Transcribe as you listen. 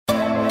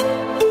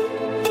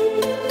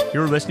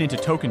You're listening to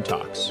Token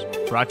Talks,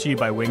 brought to you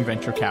by Wing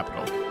Venture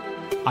Capital.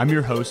 I'm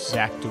your host,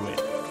 Zach DeWitt.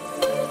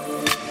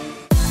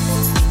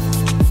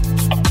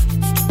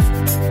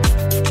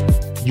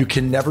 You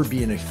can never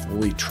be in a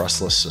fully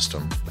trustless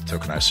system with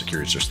tokenized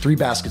securities. There's three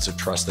baskets of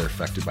trust that are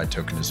affected by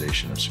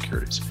tokenization of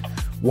securities.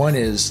 One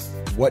is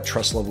what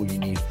trust level you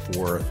need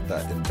for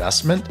the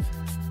investment.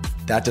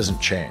 That doesn't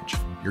change.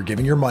 You're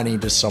giving your money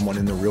to someone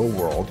in the real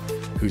world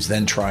who's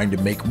then trying to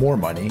make more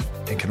money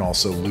and can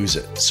also lose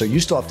it. So you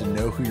still have to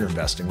know who you're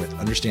investing with,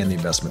 understand the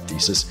investment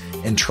thesis,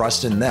 and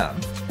trust in them.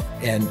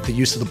 And the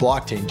use of the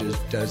blockchain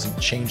doesn't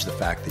change the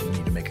fact that you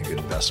need to make a good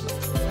investment.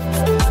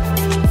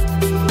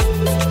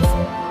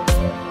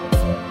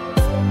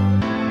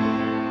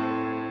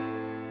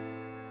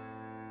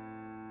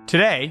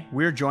 Today,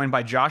 we're joined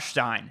by Josh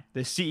Stein,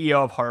 the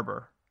CEO of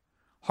Harbor.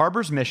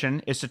 Harbor's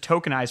mission is to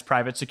tokenize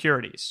private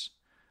securities.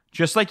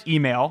 Just like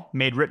email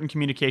made written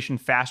communication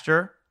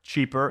faster,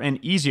 cheaper,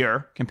 and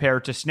easier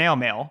compared to snail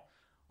mail,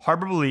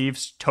 Harbor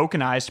believes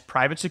tokenized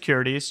private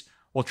securities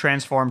will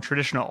transform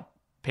traditional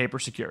paper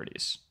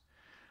securities.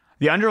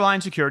 The underlying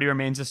security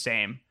remains the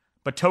same,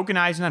 but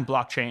tokenizing on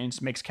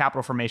blockchains makes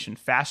capital formation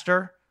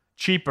faster,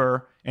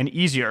 cheaper, and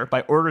easier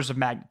by orders of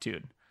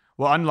magnitude,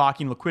 while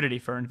unlocking liquidity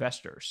for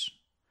investors.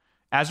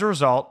 As a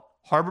result,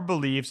 Harbor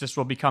believes this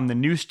will become the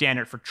new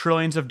standard for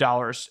trillions of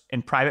dollars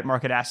in private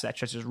market assets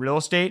such as real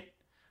estate,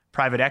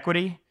 private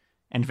equity,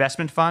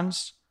 investment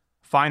funds,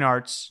 fine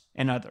arts,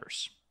 and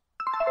others.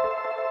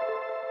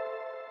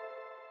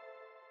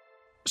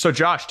 So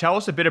Josh, tell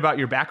us a bit about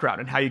your background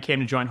and how you came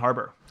to join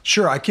Harbor.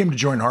 Sure. I came to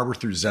join Harbor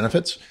through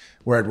Zenefits,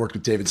 where I'd worked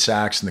with David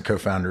Sachs and the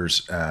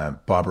co-founders,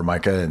 Bob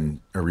Romica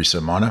and Arisa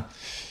Amana.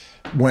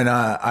 When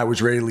I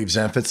was ready to leave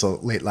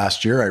Zenefits late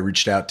last year, I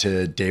reached out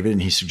to David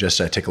and he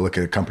suggested I take a look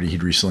at a company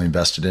he'd recently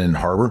invested in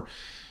Harbor.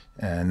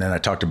 And then I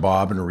talked to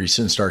Bob and Arisa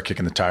and started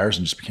kicking the tires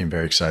and just became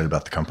very excited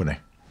about the company.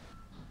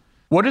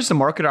 What is the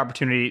market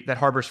opportunity that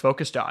Harbor's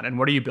focused on, and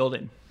what are you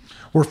building?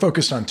 We're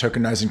focused on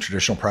tokenizing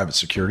traditional private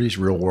securities,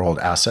 real world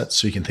assets.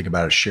 So you can think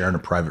about a share in a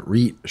private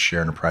REIT, a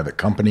share in a private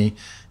company,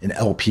 an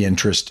LP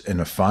interest in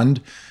a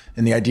fund.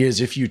 And the idea is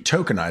if you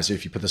tokenize it,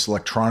 if you put this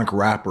electronic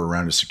wrapper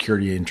around a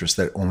security interest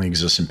that only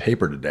exists in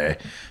paper today,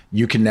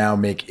 you can now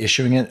make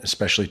issuing it,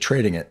 especially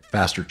trading it,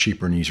 faster,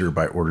 cheaper, and easier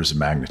by orders of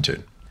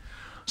magnitude.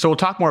 So we'll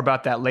talk more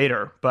about that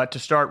later. But to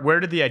start,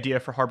 where did the idea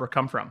for Harbor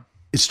come from?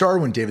 It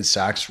started when David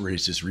Sachs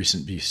raised his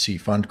recent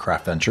VC fund,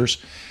 Craft Ventures.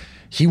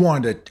 He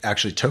wanted to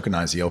actually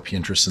tokenize the LP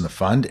interest in the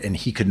fund, and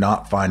he could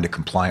not find a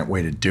compliant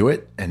way to do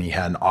it. And he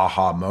had an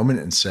aha moment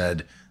and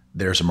said,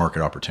 there's a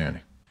market opportunity.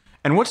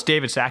 And what's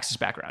David Sachs'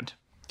 background?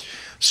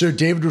 So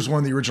David was one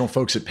of the original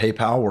folks at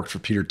PayPal, worked for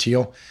Peter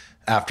Thiel.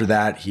 After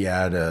that, he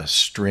had a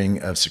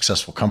string of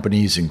successful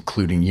companies,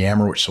 including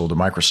Yammer, which sold to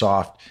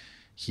Microsoft.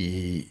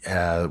 He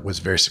was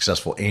a very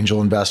successful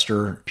angel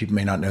investor. People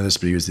may not know this,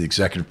 but he was the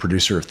executive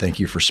producer of Thank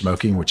You for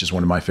Smoking, which is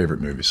one of my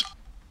favorite movies.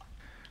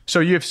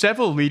 So you have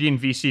several leading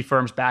VC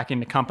firms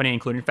backing the company,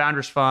 including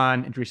Founders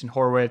Fund and Andreessen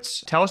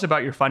Horowitz. Tell us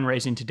about your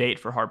fundraising to date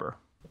for Harbor.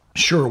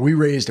 Sure. We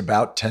raised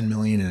about $10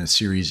 million in a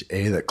Series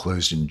A that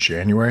closed in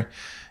January.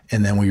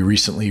 And then we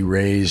recently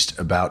raised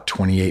about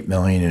 $28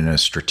 million in a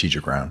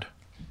strategic round.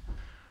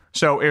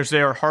 So is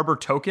there a Harbor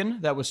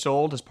token that was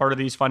sold as part of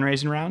these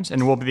fundraising rounds,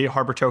 and will be the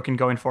Harbor token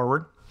going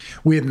forward?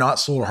 We have not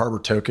sold a Harbor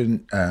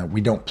token.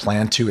 We don't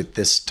plan to at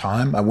this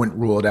time. I wouldn't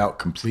rule it out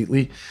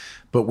completely,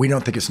 but we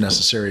don't think it's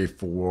necessary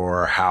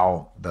for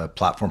how the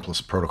platform plus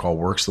protocol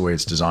works the way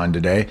it's designed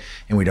today.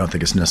 And we don't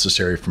think it's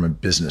necessary from a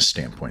business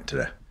standpoint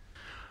today.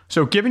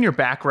 So given your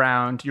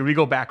background, your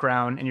legal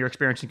background, and your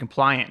experience in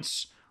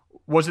compliance,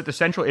 was it the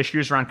central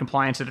issues around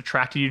compliance that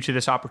attracted you to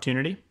this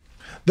opportunity?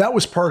 That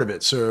was part of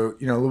it. So,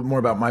 a little bit more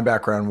about my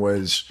background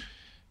was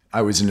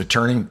I was an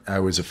attorney. I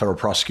was a federal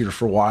prosecutor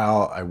for a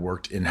while. I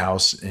worked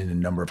in-house in a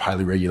number of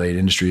highly regulated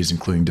industries,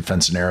 including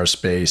defense and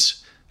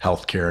aerospace,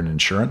 healthcare, and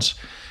insurance.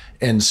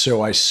 And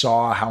so I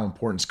saw how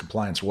important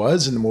compliance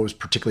was. And what was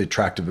particularly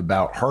attractive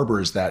about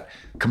Harbor is that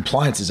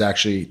compliance is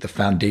actually the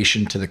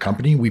foundation to the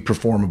company. We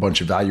perform a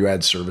bunch of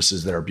value-add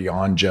services that are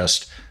beyond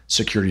just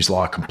securities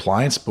law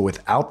compliance. But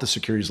without the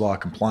securities law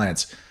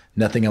compliance,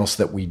 nothing else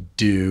that we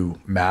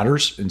do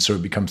matters. And so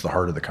it becomes the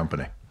heart of the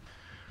company.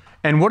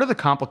 And what are the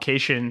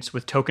complications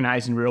with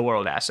tokenizing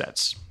real-world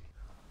assets?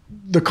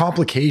 The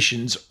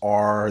complications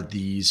are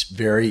these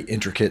very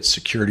intricate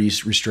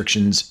securities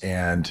restrictions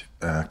and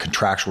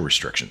contractual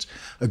restrictions.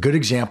 A good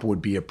example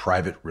would be a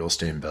private real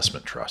estate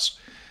investment trust.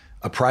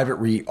 A private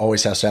REIT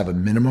always has to have a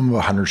minimum of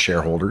 100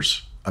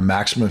 shareholders, a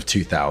maximum of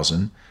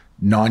 2,000,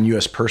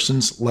 non-US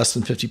persons less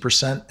than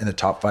 50%, and the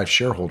top 5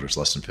 shareholders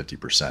less than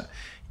 50%.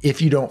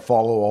 If you don't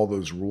follow all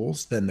those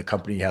rules, then the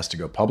company has to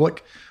go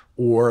public,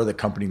 or the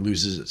company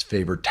loses its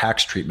favored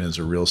tax treatment as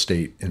a real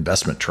estate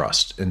investment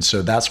trust. And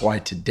so that's why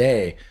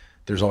today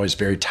there's always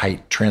very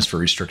tight transfer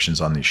restrictions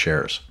on these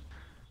shares.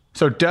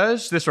 So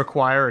does this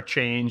require a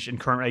change in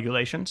current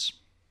regulations?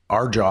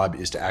 Our job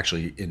is to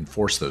actually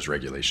enforce those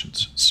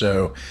regulations.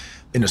 So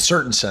in a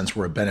certain sense,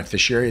 we're a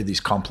beneficiary of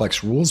these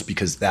complex rules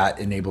because that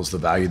enables the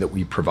value that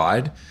we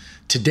provide.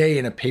 Today,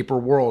 in a paper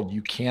world,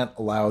 you can't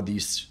allow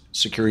these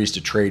securities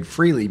to trade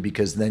freely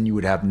because then you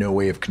would have no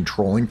way of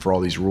controlling for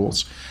all these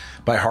rules.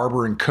 By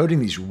Harbor encoding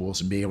these rules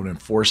and being able to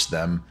enforce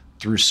them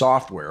through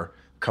software,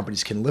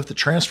 companies can lift the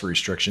transfer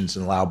restrictions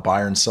and allow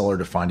buyer and seller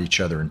to find each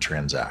other and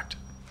transact.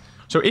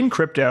 So in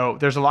crypto,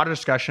 there's a lot of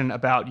discussion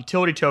about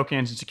utility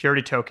tokens and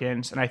security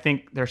tokens, and I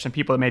think there's some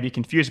people that may be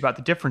confused about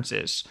the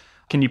differences.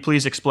 Can you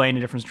please explain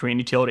the difference between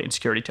utility and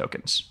security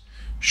tokens?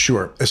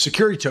 Sure. A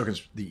security token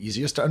is the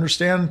easiest to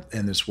understand,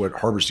 and it's what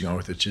Harbor's going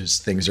with, which is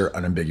things are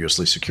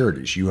unambiguously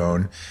securities. You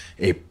own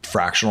a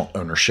fractional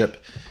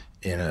ownership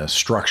in a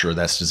structure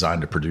that's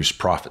designed to produce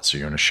profit. So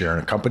you own a share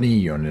in a company,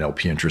 you own an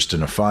LP interest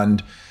in a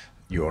fund,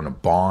 you own a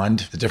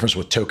bond. The difference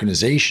with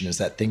tokenization is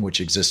that thing which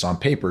exists on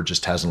paper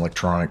just has an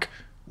electronic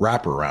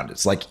wrapper around it.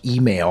 It's like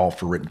email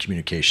for written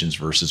communications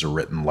versus a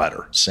written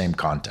letter, same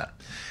content.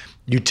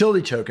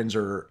 Utility tokens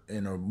are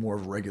in a more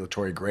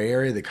regulatory gray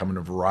area. They come in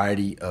a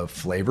variety of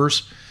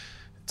flavors.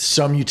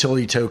 Some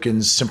utility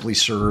tokens simply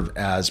serve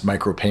as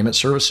micropayment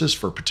services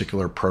for a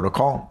particular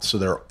protocol.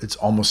 So it's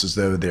almost as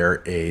though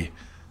they're a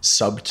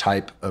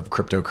subtype of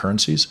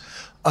cryptocurrencies.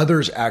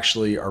 Others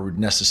actually are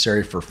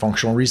necessary for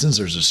functional reasons.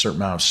 There's a certain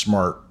amount of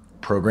smart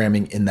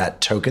programming in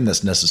that token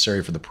that's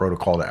necessary for the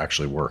protocol to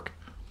actually work.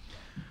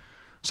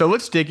 So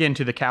let's dig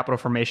into the capital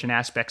formation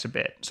aspects a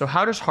bit. So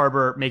how does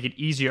Harbor make it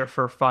easier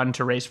for a fund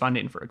to raise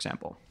funding, for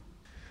example?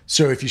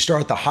 So if you start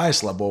at the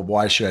highest level,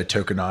 why should I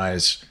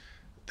tokenize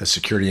the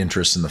security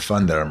interest in the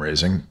fund that I'm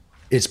raising?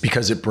 It's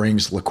because it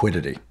brings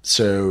liquidity.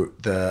 So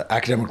the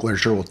academic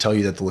literature will tell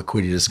you that the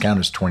liquidity discount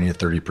is 20 to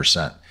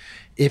 30%.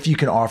 If you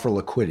can offer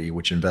liquidity,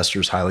 which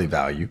investors highly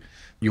value,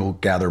 you'll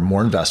gather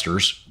more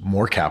investors,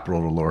 more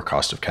capital at a lower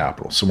cost of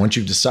capital. So once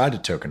you've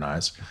decided to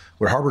tokenize,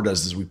 what Harbor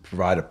does is we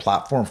provide a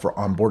platform for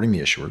onboarding the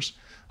issuers,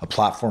 a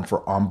platform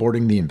for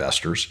onboarding the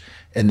investors,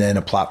 and then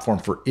a platform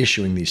for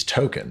issuing these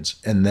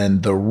tokens. And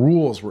then the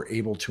rules we're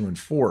able to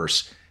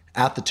enforce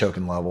at the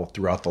token level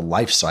throughout the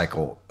life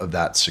cycle of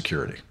that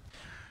security.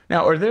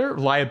 Now, are there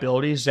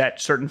liabilities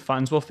that certain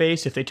funds will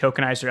face if they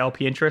tokenize their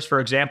LP interest? For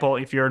example,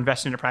 if you're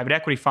investing in a private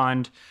equity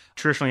fund,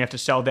 traditionally you have to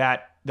sell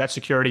that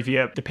security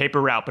via the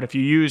paper route. But if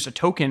you use a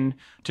token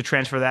to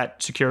transfer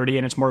that security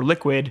and it's more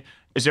liquid,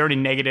 is there any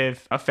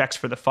negative effects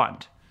for the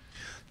fund?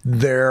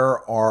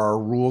 There are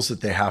rules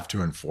that they have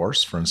to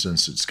enforce. For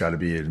instance, it's got to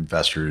be an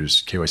investor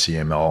who's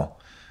KYC AML,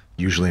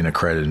 usually an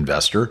accredited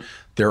investor.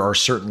 There are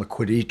certain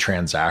liquidity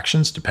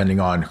transactions, depending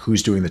on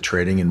who's doing the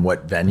trading and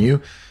what venue.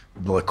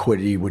 The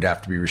liquidity would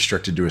have to be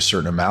restricted to a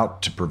certain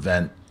amount to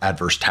prevent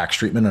adverse tax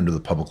treatment under the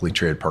publicly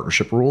traded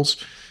partnership rules.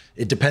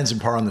 It depends in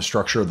part on the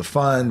structure of the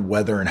fund,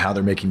 whether and how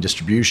they're making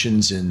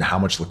distributions, and how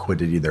much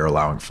liquidity they're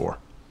allowing for.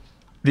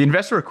 The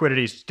investor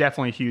liquidity is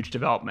definitely a huge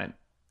development.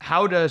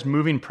 How does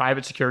moving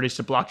private securities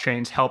to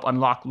blockchains help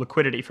unlock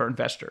liquidity for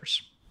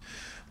investors?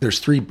 There's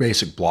three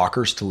basic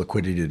blockers to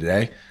liquidity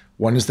today.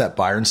 One is that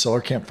buyer and seller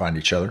can't find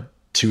each other.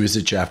 Two is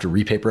that you have to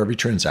repaper every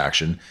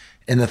transaction.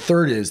 And the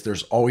third is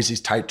there's always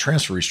these tight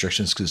transfer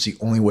restrictions because it's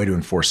the only way to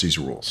enforce these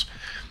rules.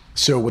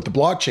 So what the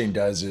blockchain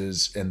does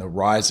is, and the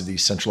rise of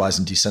these centralized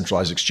and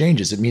decentralized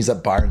exchanges, it means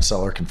that buyer and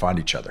seller can find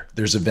each other.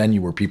 There's a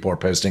venue where people are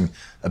posting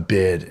a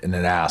bid and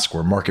an ask,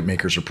 where market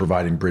makers are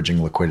providing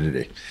bridging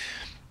liquidity.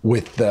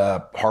 With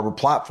the Harbor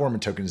platform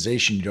and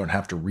tokenization, you don't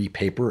have to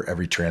repaper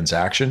every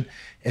transaction.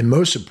 And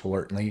most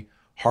importantly,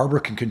 Harbor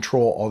can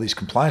control all these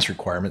compliance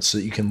requirements so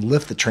that you can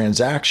lift the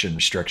transaction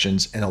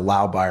restrictions and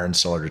allow buyer and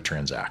seller to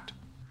transact.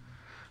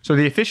 So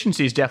the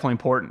efficiency is definitely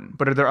important,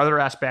 but are there other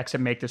aspects that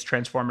make this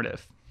transformative?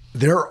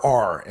 There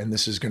are, and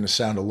this is going to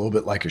sound a little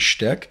bit like a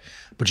shtick,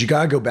 but you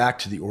got to go back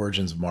to the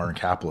origins of modern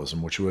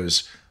capitalism, which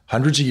was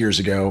hundreds of years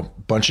ago,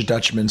 a bunch of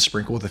Dutchmen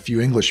sprinkled with a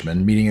few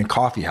Englishmen meeting in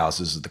coffee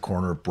houses at the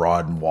corner of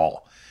Broad and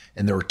Wall.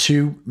 And there were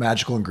two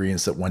magical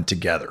ingredients that went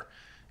together.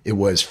 It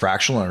was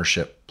fractional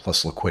ownership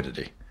plus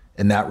liquidity.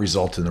 And that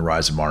resulted in the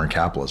rise of modern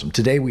capitalism.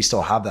 Today, we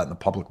still have that in the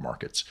public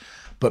markets.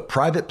 But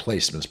private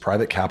placements,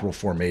 private capital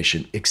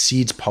formation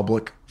exceeds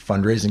public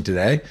fundraising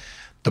today.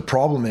 The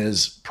problem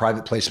is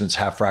private placements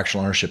have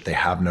fractional ownership. They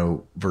have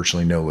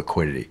virtually no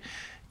liquidity.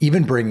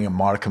 Even bringing a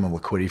modicum of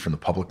liquidity from the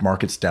public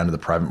markets down to the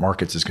private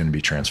markets is going to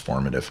be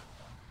transformative.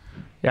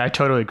 Yeah, I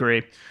totally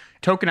agree.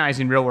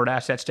 Tokenizing real world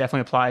assets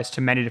definitely applies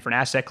to many different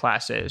asset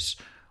classes.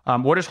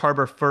 What is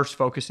Harbor first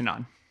focusing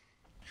on?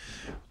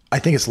 I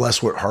think it's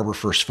less what Harbor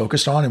first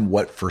focused on and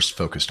what first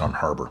focused on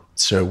Harbor.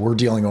 So we're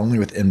dealing only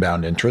with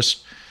inbound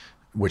interest,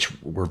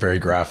 which we're very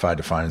gratified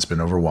to find has been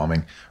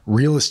overwhelming.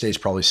 Real estate is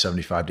probably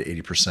 75 to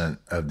 80%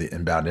 of the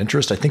inbound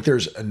interest. I think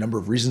there's a number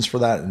of reasons for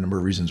that, and a number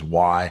of reasons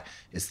why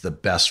it's the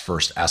best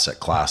first asset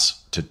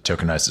class to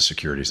tokenize the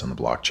securities on the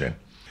blockchain.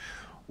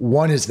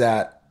 One is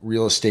that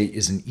real estate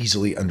is an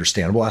easily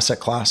understandable asset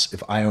class.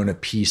 If I own a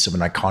piece of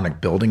an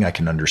iconic building, I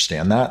can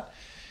understand that.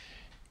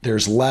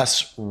 There's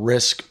less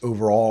risk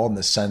overall in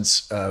the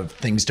sense of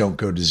things don't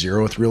go to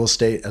zero with real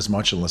estate as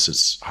much unless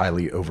it's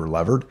highly over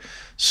levered.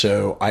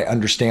 So I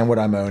understand what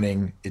I'm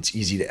owning. It's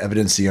easy to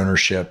evidence the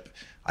ownership.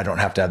 I don't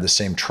have to have the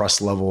same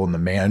trust level in the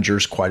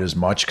managers quite as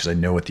much because I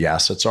know what the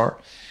assets are.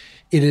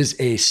 It is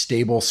a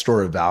stable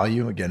store of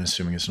value, again,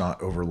 assuming it's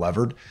not over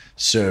levered.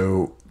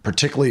 So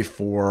particularly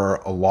for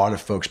a lot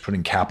of folks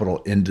putting capital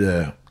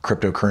into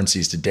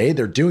cryptocurrencies today,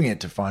 they're doing it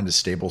to find a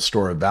stable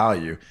store of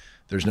value.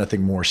 There's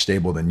nothing more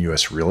stable than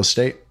US real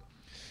estate.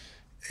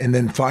 And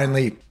then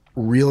finally,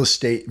 real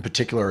estate in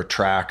particular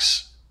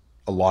attracts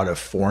a lot of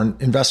foreign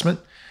investment.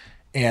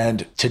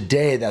 And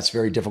today, that's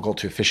very difficult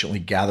to efficiently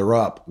gather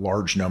up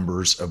large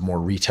numbers of more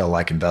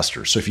retail-like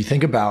investors. So if you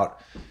think about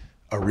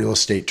a real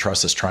estate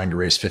trust that's trying to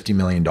raise $50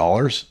 million,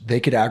 they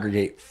could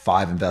aggregate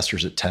 5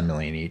 investors at $10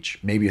 million each.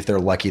 Maybe if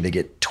they're lucky, they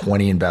get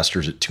 20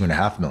 investors at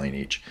 $2.5 million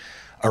each.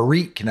 A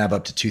REIT can have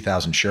up to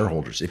 2,000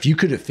 shareholders. If you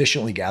could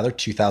efficiently gather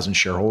 2,000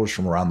 shareholders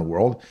from around the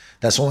world,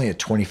 that's only a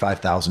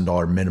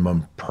 $25,000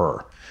 minimum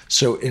per.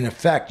 So in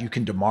effect, you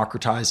can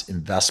democratize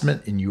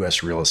investment in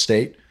US real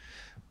estate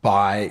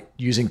by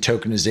using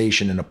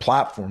tokenization in a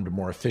platform to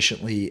more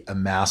efficiently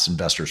amass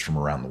investors from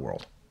around the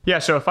world. Yeah,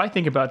 so if I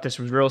think about this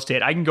with real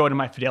estate, I can go into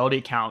my Fidelity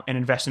account and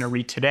invest in a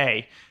REIT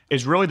today.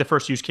 Is really the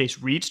first use case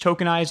REITs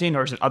tokenizing,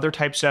 or is it other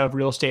types of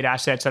real estate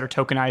assets that are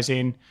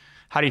tokenizing?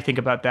 How do you think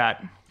about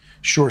that?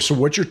 Sure. So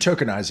what you're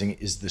tokenizing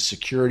is the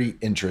security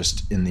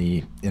interest in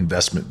the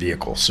investment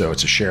vehicle. So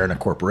it's a share in a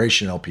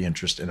corporation, LP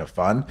interest in a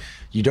fund.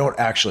 You don't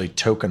actually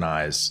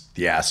tokenize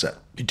the asset.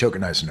 You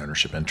tokenize an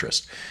ownership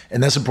interest.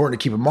 And that's important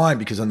to keep in mind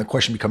because then the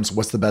question becomes,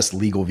 what's the best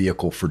legal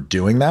vehicle for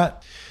doing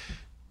that?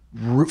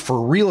 For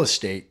real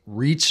estate,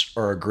 REITs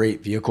are a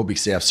great vehicle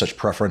because they have such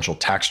preferential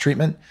tax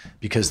treatment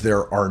because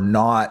there are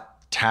not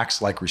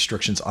tax-like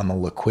restrictions on the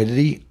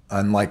liquidity,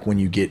 unlike when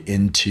you get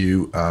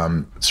into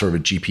sort of a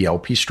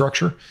GPLP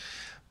structure.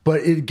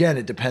 But again,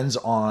 it depends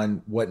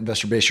on what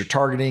investor base you're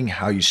targeting,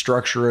 how you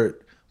structure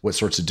it, what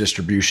sorts of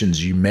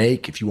distributions you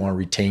make. If you want to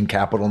retain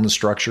capital in the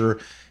structure,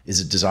 is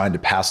it designed to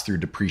pass through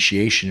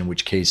depreciation, in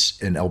which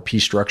case an LP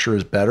structure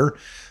is better.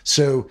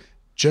 So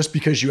just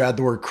because you add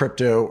the word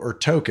crypto or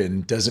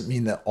token doesn't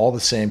mean that all the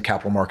same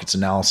capital markets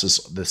analysis,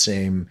 the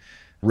same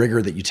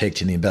rigor that you take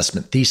to the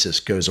investment thesis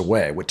goes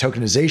away. What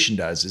tokenization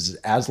does is it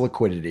adds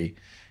liquidity,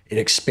 it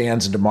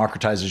expands and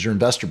democratizes your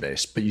investor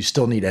base, but you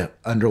still need to,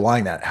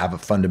 underlying that, have a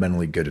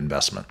fundamentally good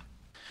investment.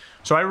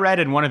 So I read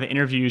in one of the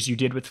interviews you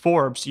did with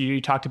Forbes, you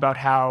talked about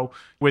how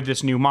with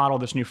this new model,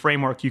 this new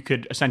framework, you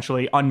could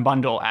essentially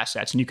unbundle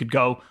assets and you could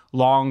go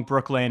long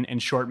Brooklyn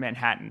and short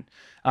Manhattan.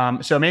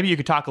 So maybe you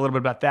could talk a little bit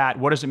about that.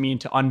 What does it mean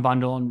to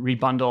unbundle and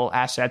rebundle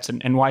assets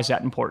and why is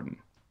that important?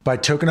 By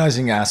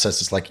tokenizing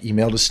assets, it's like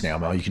email to snail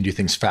mail. You can do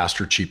things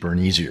faster, cheaper, and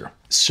easier.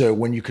 So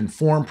when you can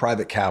form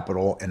private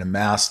capital and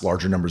amass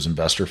larger numbers of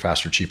investors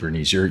faster, cheaper, and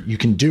easier, you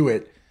can do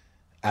it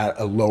at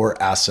a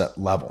lower asset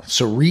level.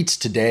 So REITs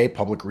today,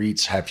 public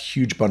REITs, have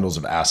huge bundles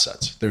of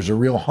assets. There's a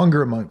real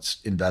hunger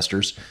amongst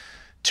investors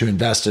to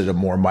invest at a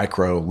more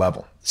micro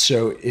level.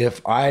 So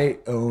if I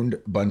owned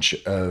a bunch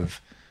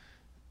of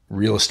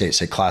real estate,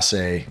 say Class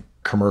A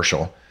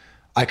commercial,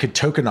 I could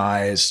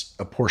tokenize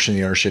a portion of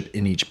the ownership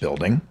in each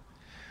building.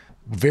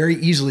 Very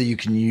easily, you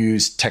can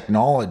use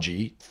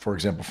technology, for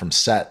example, from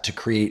SET to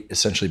create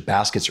essentially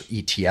baskets or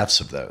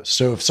ETFs of those.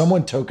 So if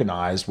someone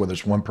tokenized, whether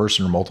it's one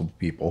person or multiple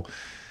people,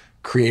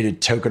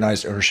 created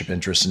tokenized ownership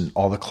interests in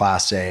all the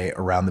Class A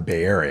around the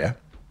Bay Area,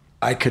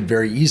 I could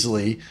very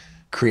easily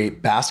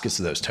create baskets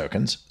of those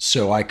tokens.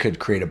 So I could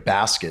create a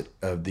basket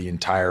of the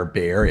entire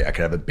Bay Area. I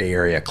could have a Bay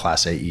Area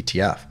Class A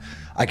ETF.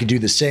 I could do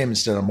the same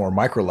instead of more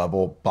micro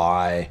level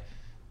by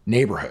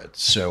neighborhood.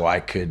 So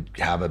I could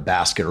have a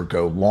basket or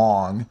go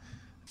long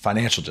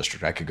Financial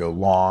District. I could go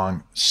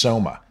long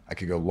Soma. I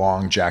could go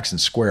long Jackson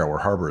Square where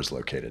Harbor is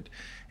located.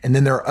 And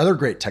then there are other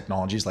great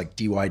technologies like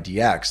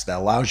DYDX that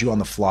allows you on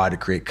the fly to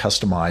create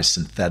customized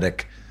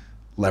synthetic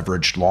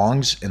leveraged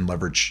longs and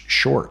leveraged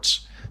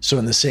shorts. So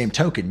in the same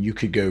token, you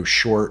could go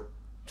short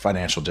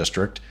Financial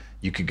District.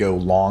 You could go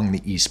long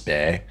the East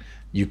Bay.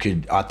 You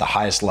could, at the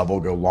highest level,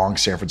 go long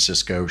San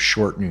Francisco,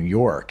 short New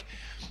York.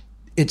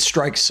 It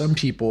strikes some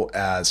people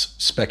as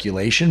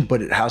speculation,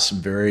 but it has some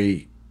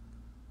very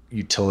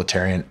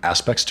utilitarian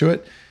aspects to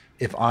it.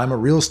 If I'm a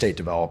real estate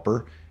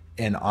developer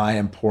and I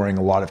am pouring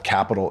a lot of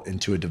capital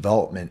into a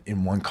development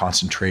in one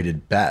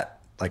concentrated bet,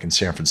 like in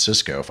San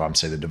Francisco, if I'm,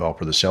 say, the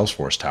developer of the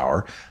Salesforce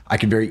Tower, I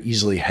can very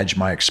easily hedge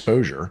my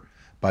exposure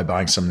by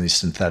buying some of these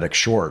synthetic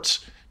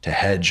shorts to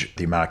hedge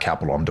the amount of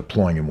capital I'm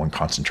deploying in one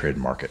concentrated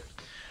market.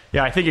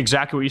 Yeah, I think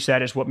exactly what you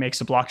said is what makes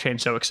the blockchain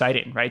so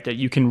exciting, right? That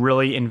you can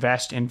really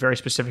invest in very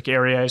specific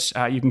areas.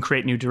 You can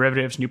create new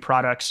derivatives, new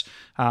products.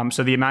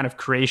 So the amount of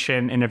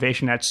creation,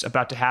 innovation that's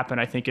about to happen,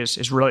 I think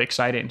is really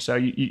exciting. So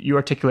you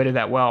articulated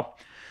that well.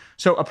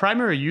 So a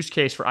primary use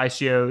case for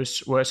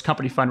ICOs was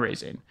company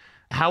fundraising.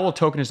 How will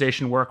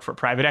tokenization work for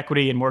private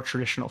equity and more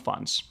traditional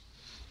funds?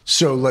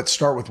 So let's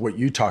start with what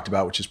you talked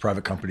about, which is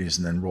private companies,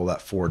 and then roll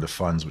that forward to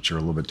funds, which are a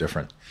little bit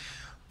different.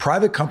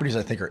 Private companies,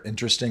 I think, are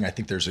interesting. I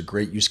think there's a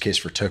great use case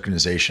for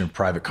tokenization of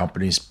private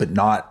companies, but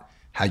not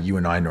how you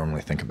and I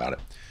normally think about it.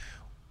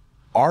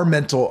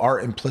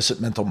 Our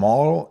implicit mental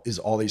model is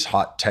all these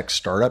hot tech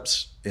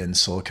startups in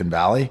Silicon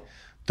Valley.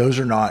 Those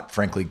are not,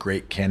 frankly,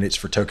 great candidates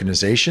for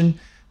tokenization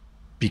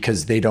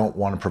because they don't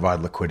want to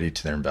provide liquidity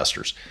to their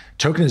investors.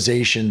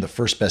 Tokenization, the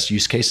first best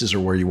use cases are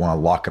where you want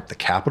to lock up the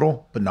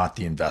capital, but not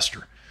the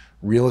investor.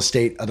 Real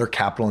estate, other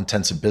capital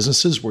intensive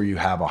businesses where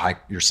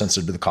you're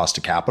sensitive to the cost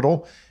of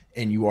capital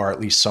and you are at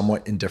least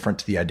somewhat indifferent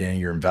to the identity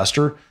of your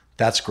investor.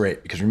 That's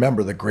great because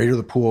remember, the greater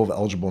the pool of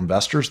eligible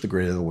investors, the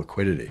greater the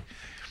liquidity.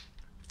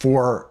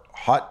 For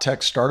hot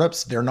tech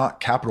startups, they're not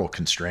capital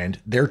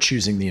constrained. They're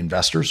choosing the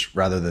investors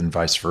rather than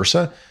vice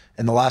versa.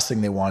 And the last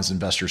thing they want is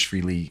investors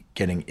freely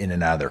getting in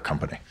and out of their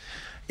company.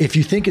 If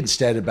you think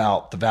instead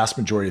about the vast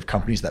majority of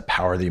companies that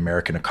power the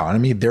American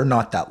economy, they're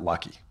not that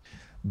lucky.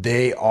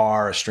 They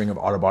are a string of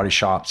auto body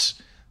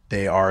shops.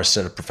 They are a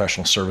set of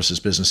professional services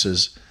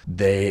businesses.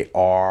 They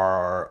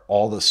are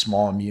all the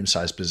small and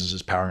medium-sized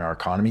businesses powering our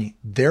economy.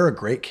 They're a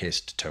great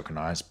case to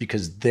tokenize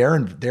because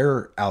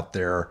they're out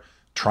there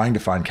trying to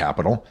find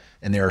capital,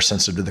 and they are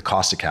sensitive to the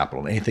cost of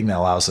capital. Anything that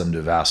allows them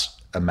to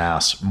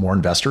amass more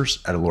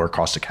investors at a lower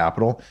cost of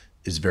capital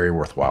is very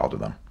worthwhile to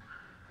them.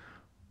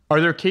 Are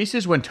there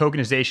cases when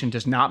tokenization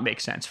does not make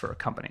sense for a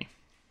company?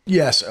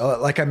 Yes.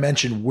 Like I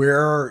mentioned,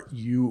 where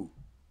you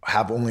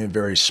have only a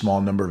very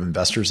small number of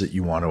investors that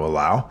you want to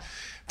allow.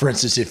 For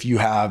instance, if you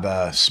have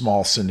a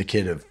small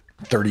syndicate of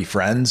 30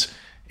 friends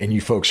and you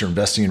folks are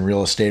investing in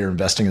real estate or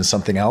investing in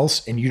something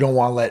else, and you don't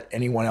want to let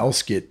anyone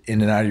else get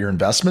in and out of your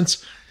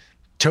investments,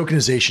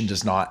 tokenization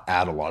does not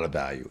add a lot of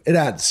value. It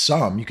adds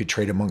some. You could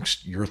trade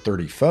amongst your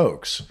 30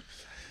 folks.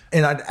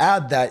 And I'd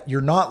add that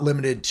you're not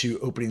limited to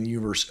opening the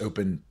universe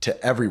open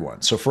to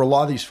everyone. So for a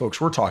lot of these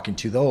folks we're talking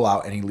to, they'll allow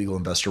any legal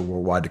investor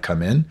worldwide to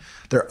come in.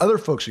 There are other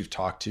folks we've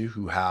talked to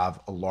who have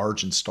a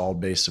large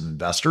installed base of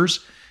investors,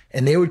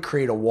 and they would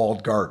create a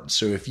walled garden.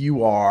 So if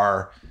you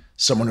are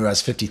someone who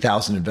has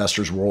 50,000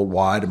 investors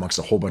worldwide amongst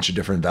a whole bunch of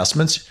different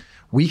investments,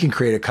 we can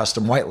create a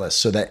custom whitelist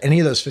so that any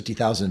of those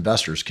 50,000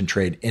 investors can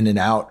trade in and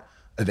out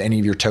of any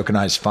of your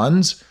tokenized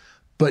funds,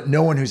 but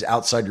no one who's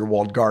outside your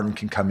walled garden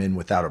can come in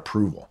without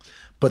approval.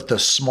 But the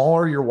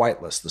smaller your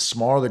whitelist, the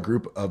smaller the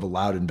group of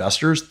allowed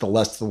investors, the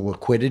less the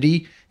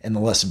liquidity and the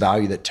less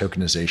value that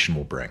tokenization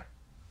will bring.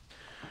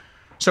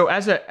 So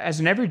as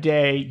an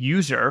everyday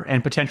user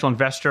and potential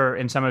investor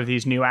in some of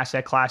these new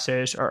asset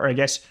classes, or I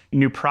guess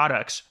new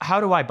products, how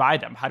do I buy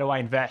them? How do I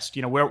invest?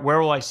 Where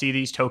will I see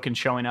these tokens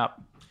showing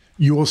up?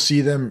 You will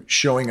see them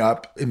showing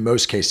up in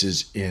most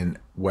cases in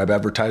web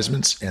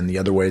advertisements and the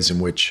other ways in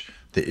which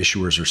the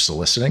issuers are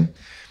soliciting.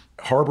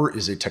 Harbor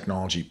is a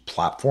technology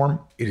platform.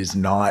 It is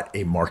not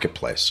a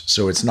marketplace.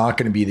 So it's not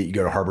going to be that you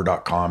go to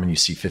harbor.com and you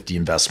see 50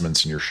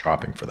 investments and you're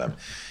shopping for them.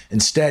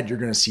 Instead, you're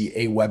going to see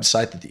a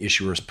website that the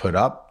issuers put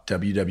up,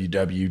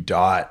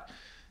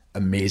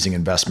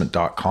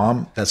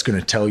 www.amazinginvestment.com. That's going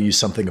to tell you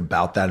something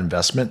about that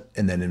investment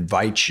and then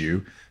invite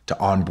you to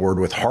onboard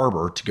with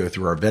Harbor to go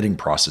through our vetting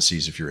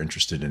processes if you're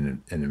interested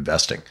in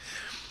investing.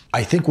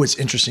 I think what's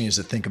interesting is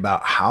to think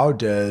about how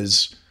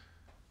does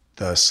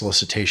the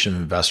solicitation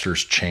of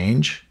investors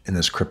change in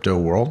this crypto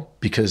world?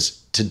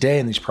 Because today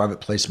in these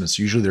private placements,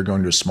 usually they're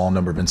going to a small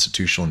number of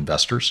institutional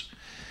investors.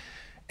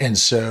 And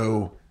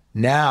so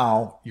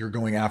now you're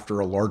going after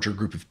a larger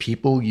group of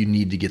people. You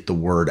need to get the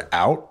word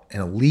out. In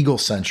a legal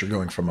sense, you're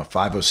going from a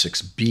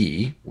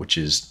 506B, which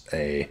is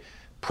a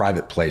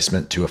private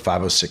placement, to a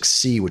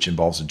 506C, which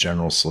involves a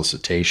general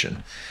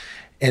solicitation.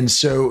 And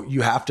so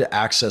you have to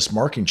access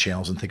marketing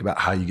channels and think about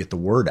how you get the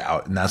word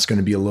out. And that's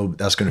going to feel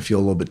a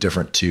little bit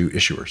different to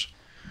issuers.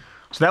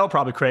 So that will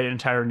probably create an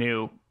entire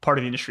new part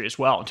of the industry as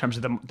well in terms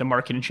of the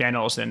marketing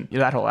channels and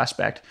that whole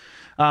aspect.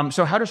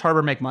 So how does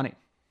Harbor make money?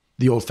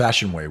 The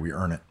old-fashioned way, we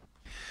earn it.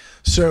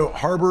 So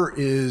Harbor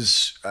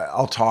is,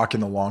 I'll talk in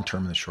the long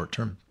term and the short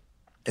term.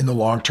 In the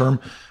long term,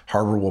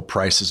 Harbor will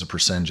price as a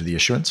percentage of the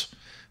issuance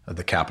of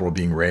the capital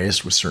being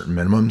raised with certain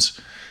minimums.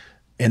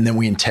 And then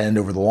we intend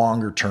over the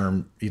longer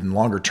term, even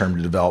longer term,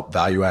 to develop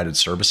value-added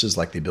services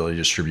like the ability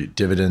to distribute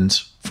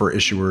dividends for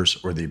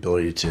issuers or the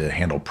ability to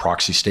handle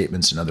proxy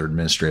statements and other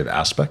administrative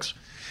aspects.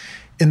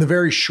 In the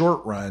very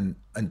short run,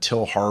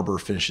 until Harbor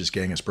finishes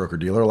getting its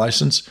broker-dealer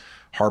license,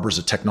 Harbor is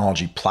a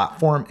technology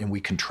platform, and we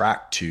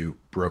contract to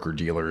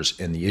broker-dealers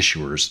and the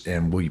issuers,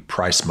 and we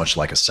price much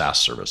like a SaaS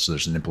service. So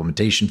there's an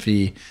implementation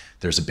fee,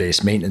 there's a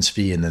base maintenance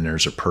fee, and then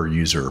there's a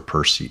per-user or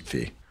per-seat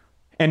fee.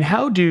 And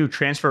how do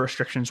transfer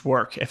restrictions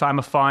work? If I'm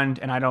a fund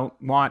and I don't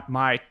want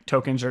my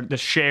tokens or the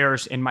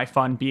shares in my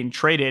fund being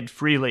traded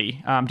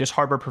freely, does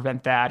Harbor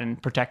prevent that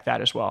and protect that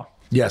as well?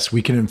 Yes,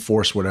 we can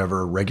enforce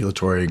whatever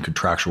regulatory and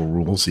contractual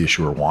rules the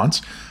issuer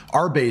wants.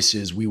 Our base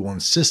is we will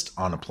insist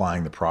on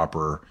applying the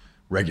proper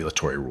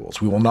regulatory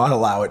rules. We will not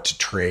allow it to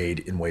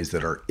trade in ways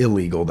that are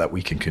illegal that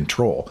we can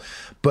control.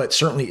 But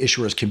certainly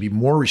issuers can be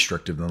more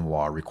restrictive than the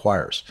law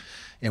requires.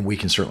 And we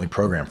can certainly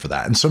program for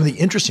that. And some of the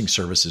interesting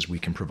services we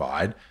can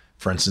provide,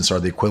 for instance, are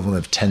the equivalent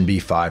of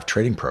 10b5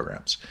 trading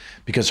programs.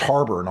 Because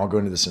Harbor, and I'll go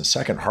into this in a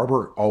second,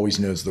 Harbor always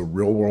knows the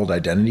real world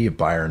identity of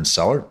buyer and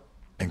seller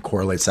and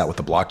correlates that with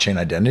the blockchain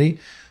identity.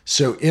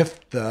 So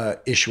if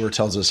the issuer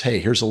tells us, hey,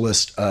 here's a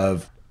list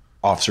of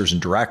officers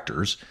and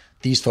directors,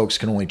 these folks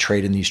can only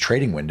trade in these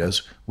trading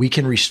windows, we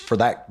can, for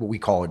that, what we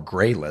call a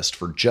gray list,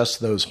 for just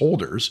those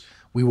holders,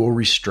 we will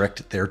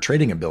restrict their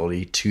trading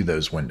ability to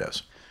those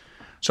windows.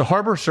 So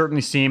Harbor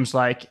certainly seems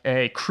like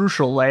a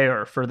crucial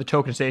layer for the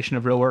tokenization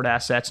of real-world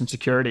assets and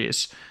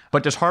securities.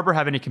 But does Harbor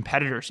have any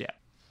competitors yet?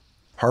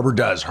 Harbor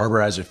does.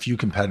 Harbor has a few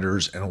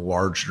competitors and a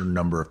larger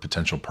number of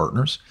potential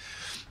partners.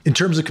 In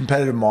terms of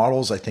competitive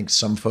models, I think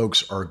some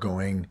folks are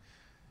going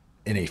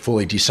in a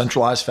fully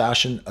decentralized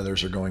fashion.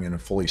 Others are going in a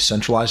fully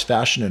centralized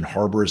fashion. And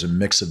Harbor is a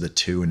mix of the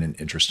two in an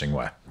interesting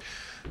way.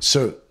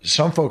 So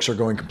some folks are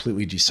going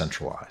completely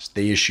decentralized.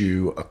 They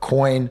issue a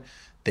coin.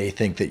 They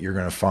think that you're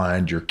going to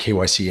find your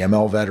KYC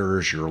ML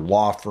vettors, your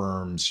law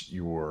firms,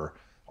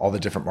 all the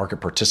different market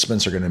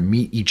participants are going to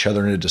meet each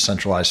other in a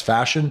decentralized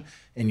fashion.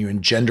 And you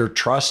engender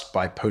trust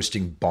by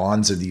posting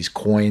bonds of these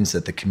coins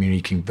that the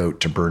community can vote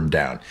to burn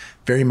down.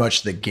 Very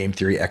much the game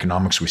theory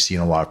economics we see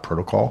in a lot of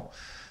protocol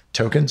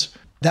tokens.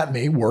 That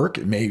may work.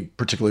 It may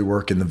particularly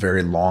work in the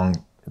very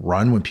long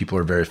run when people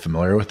are very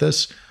familiar with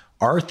this.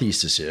 Our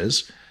thesis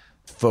is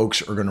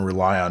folks are going to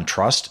rely on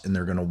trust and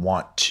they're going to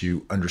want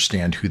to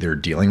understand who they're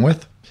dealing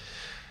with.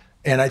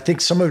 And I think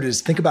some of it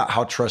is think about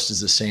how trust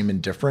is the same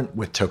and different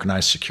with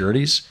tokenized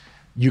securities.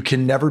 You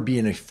can never be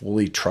in a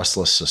fully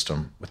trustless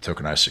system with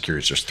tokenized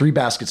securities. There's three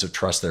baskets of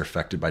trust that are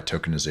affected by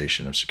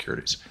tokenization of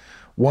securities.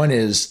 One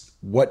is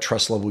what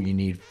trust level you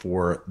need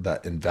for the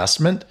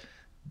investment.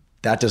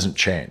 That doesn't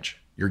change.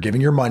 You're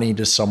giving your money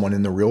to someone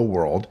in the real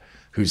world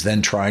who's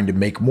then trying to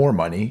make more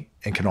money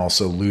and can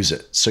also lose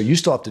it. So you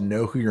still have to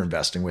know who you're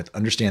investing with,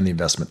 understand the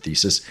investment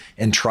thesis,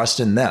 and trust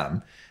in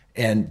them.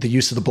 And the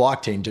use of the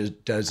blockchain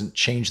doesn't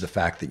change the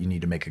fact that you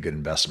need to make a good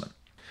investment.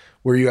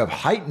 Where you have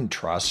heightened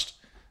trust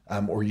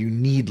or you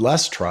need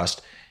less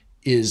trust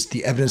is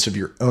the evidence of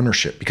your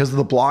ownership. Because of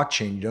the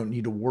blockchain, you don't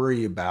need to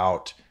worry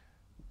about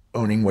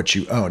owning what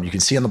you own. You can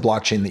see on the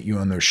blockchain that you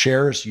own those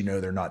shares. You know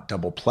they're not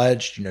double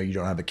pledged. You know you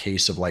don't have a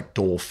case of like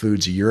Dole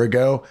Foods a year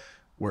ago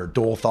where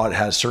Dole thought it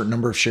had a certain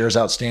number of shares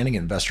outstanding.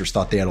 Investors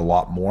thought they had a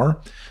lot more.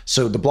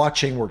 So the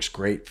blockchain works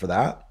great for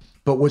that.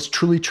 But what's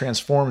truly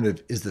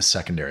transformative is the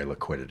secondary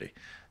liquidity.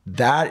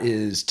 That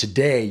is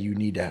today you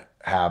need to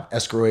have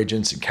escrow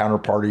agents and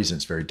counterparties, and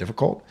it's very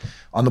difficult.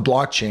 On the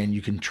blockchain,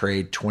 you can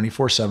trade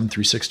 24/7,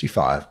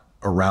 365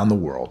 around the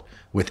world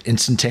with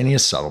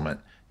instantaneous settlement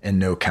and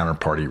no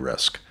counterparty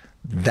risk.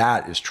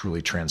 That is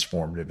truly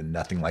transformative, and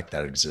nothing like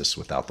that exists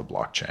without the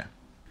blockchain.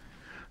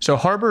 So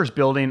Harbor is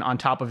building on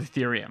top of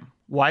Ethereum.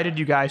 Why did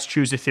you guys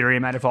choose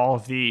Ethereum out of all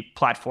of the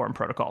platform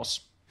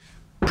protocols?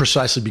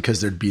 Precisely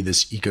because there'd be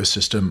this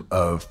ecosystem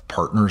of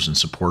partners and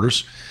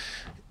supporters.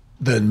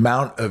 The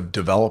amount of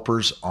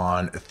developers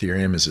on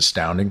Ethereum is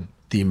astounding.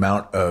 The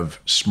amount of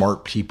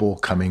smart people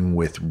coming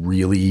with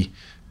really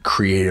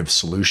creative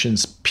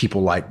solutions,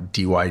 people like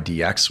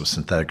DYDX with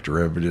synthetic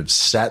derivatives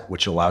set,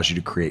 which allows you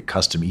to create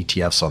custom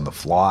ETFs on the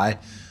fly.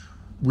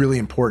 Really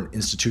important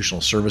institutional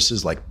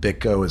services like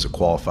BitGo as a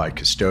qualified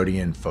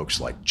custodian,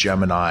 folks like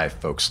Gemini,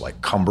 folks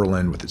like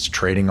Cumberland with its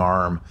trading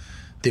arm.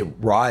 The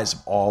rise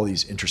of all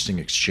these interesting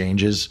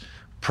exchanges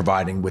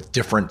providing with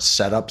different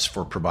setups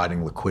for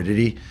providing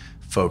liquidity,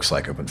 folks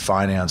like Open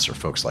Finance or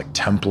folks like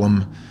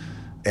Templum.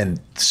 And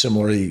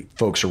similarly,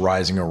 folks are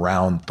rising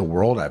around the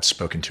world. I've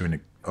spoken to an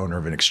owner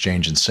of an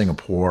exchange in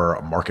Singapore,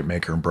 a market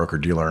maker and broker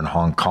dealer in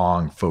Hong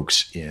Kong,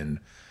 folks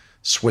in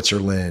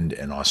Switzerland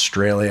and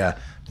Australia.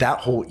 That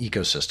whole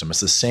ecosystem,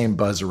 it's the same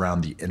buzz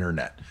around the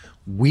internet.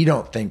 We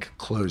don't think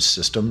closed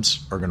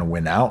systems are going to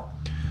win out.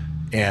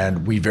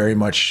 And we very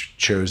much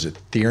chose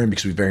Ethereum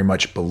because we very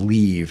much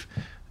believe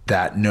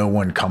that no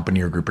one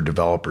company or group of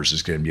developers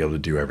is going to be able to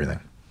do everything.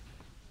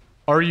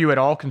 Are you at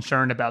all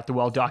concerned about the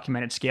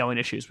well-documented scaling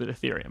issues with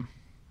Ethereum?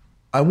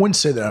 I wouldn't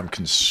say that I'm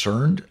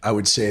concerned. I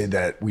would say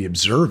that we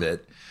observe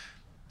it.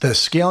 The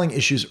scaling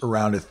issues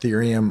around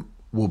Ethereum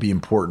will be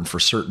important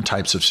for certain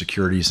types of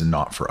securities and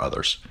not for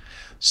others.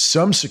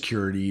 Some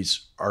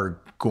securities are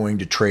going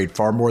to trade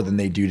far more than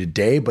they do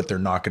today, but they're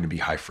not going to be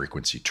high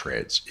frequency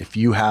trades. If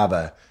you have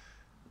a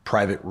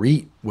private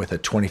REIT with a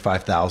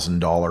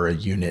 $25,000 a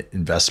unit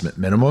investment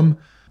minimum,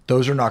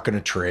 those are not going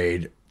to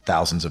trade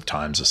thousands of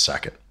times a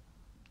second.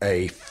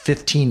 A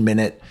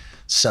 15-minute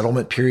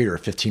settlement period or a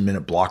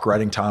 15-minute block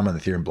writing time on the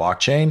Ethereum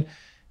blockchain,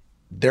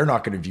 they're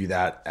not going to view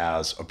that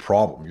as a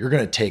problem. You're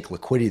going to take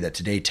liquidity that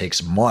today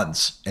takes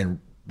months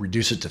and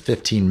reduce it to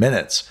 15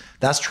 minutes.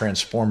 That's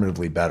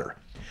transformatively better.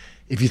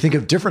 If you think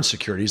of different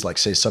securities, like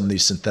say some of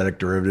these synthetic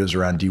derivatives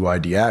around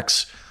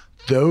DYDX,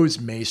 those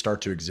may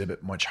start to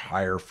exhibit much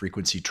higher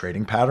frequency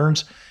trading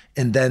patterns,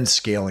 and then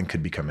scaling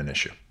could become an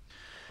issue.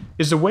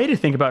 Is the way to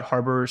think about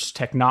Harbor's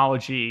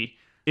technology,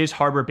 is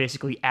Harbor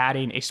basically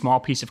adding a small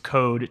piece of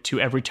code to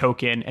every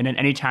token, and then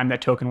anytime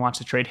that token wants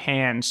to trade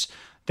hands,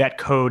 that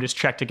code is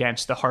checked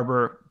against the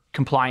Harbor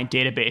compliant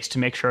database to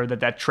make sure that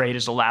that trade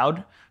is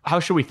allowed. How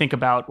should we think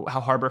about how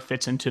Harbor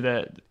fits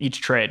into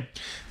each trade?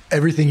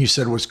 Everything you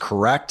said was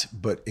correct,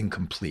 but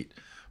incomplete.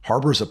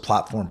 Harbor is a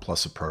platform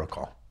plus a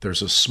protocol.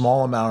 There's a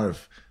small amount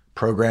of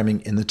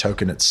programming in the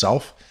token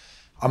itself.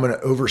 I'm going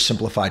to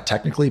oversimplify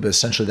technically, but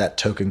essentially that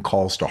token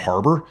calls to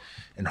Harbor,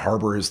 and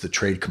Harbor is the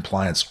trade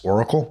compliance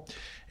oracle.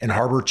 And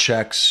Harbor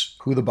checks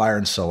who the buyer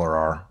and seller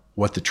are,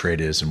 what the trade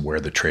is, and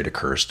where the trade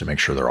occurs to make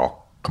sure they're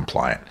all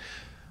compliant.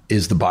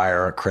 Is the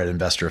buyer a credit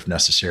investor if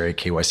necessary?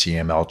 KYC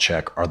AML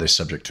check. Are they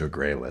subject to a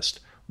gray list?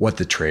 What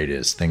the trade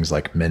is, things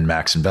like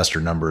min-max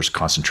investor numbers,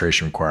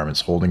 concentration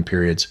requirements, holding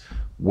periods.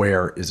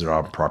 Where is it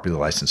on a properly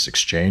licensed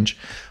exchange?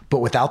 But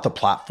without the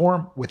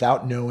platform,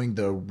 without knowing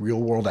the real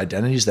world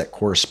identities that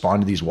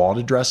correspond to these wallet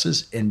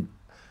addresses, and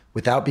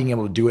without being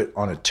able to do it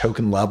on a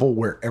token level,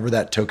 wherever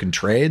that token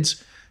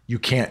trades, you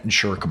can't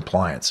ensure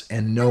compliance,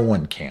 and no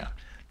one can.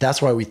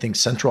 That's why we think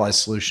centralized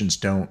solutions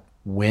don't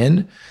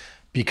win,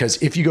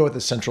 because if you go with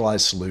a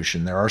centralized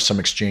solution, there are some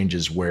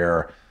exchanges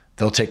where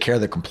they'll take care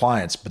of the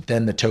compliance, but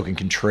then the token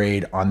can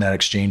trade on that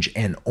exchange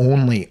and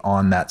only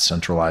on that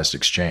centralized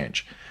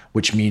exchange,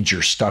 which means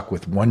you're stuck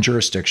with one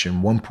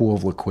jurisdiction, one pool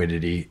of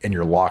liquidity, and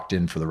you're locked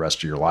in for the rest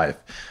of your life.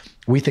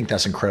 We think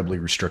that's incredibly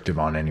restrictive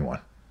on anyone.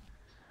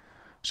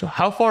 So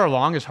how far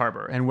along is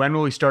Harbor, and when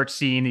will we start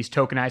seeing these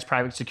tokenized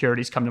private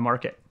securities come to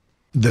market?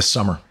 This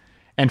summer.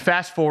 And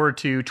fast forward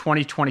to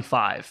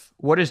 2025,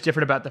 what is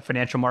different about the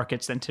financial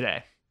markets than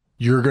today?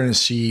 You're going to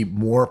see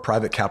more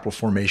private capital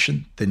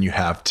formation than you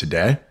have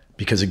today.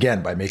 Because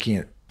again, by making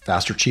it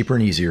faster, cheaper,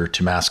 and easier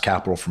to mass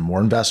capital from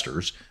more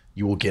investors,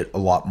 you will get a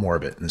lot more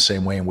of it in the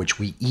same way in which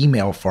we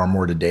email far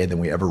more today than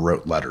we ever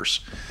wrote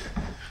letters.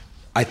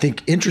 I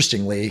think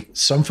interestingly,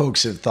 some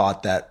folks have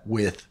thought that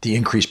with the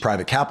increased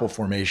private capital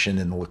formation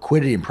and the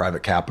liquidity in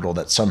private capital,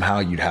 that somehow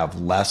you'd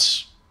have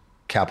less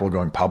capital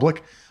going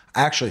public.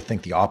 I actually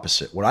think the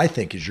opposite. What I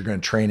think is you're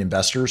going to train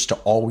investors to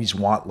always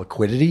want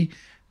liquidity.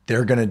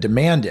 They're going to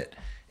demand it.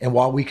 And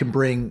while we can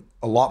bring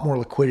a lot more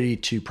liquidity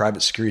to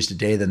private securities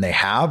today than they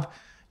have,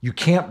 you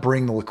can't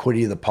bring the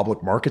liquidity to the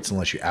public markets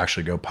unless you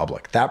actually go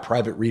public. That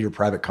private REIT or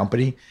private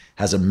company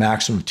has a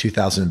maximum of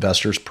 2,000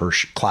 investors per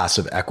class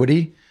of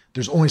equity.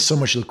 There's only so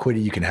much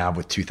liquidity you can have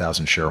with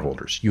 2,000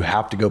 shareholders. You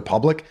have to go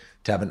public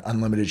to have an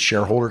unlimited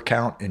shareholder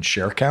count and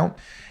share count.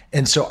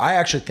 And so I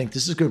actually think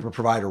this is going to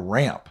provide a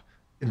ramp.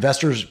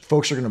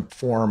 Folks are going to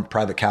form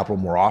private capital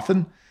more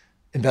often.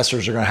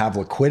 Investors are going to have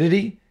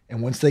liquidity.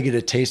 And once they get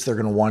a taste, they're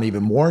going to want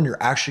even more. And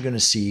you're actually going to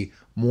see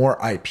more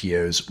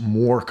IPOs,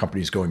 more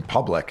companies going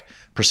public,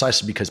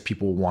 precisely because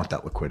people want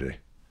that liquidity.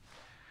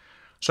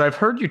 So I've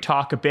heard you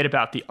talk a bit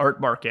about the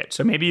art market.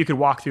 So maybe you could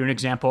walk through an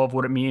example of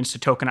what it means to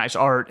tokenize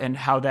art and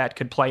how that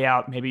could play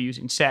out, maybe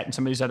using SET and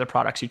some of these other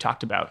products you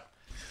talked about.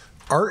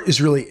 Art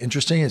is really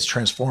interesting. It's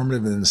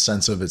transformative in the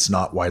sense of it's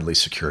not widely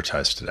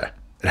securitized today.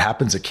 It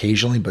happens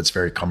occasionally, but it's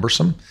very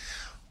cumbersome.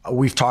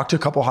 We've talked to a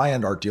couple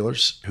high-end art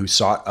dealers who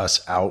sought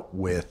us out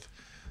with,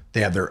 they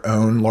have their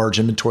own large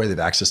inventory. They have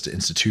access to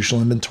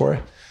institutional inventory.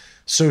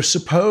 So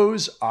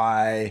suppose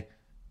I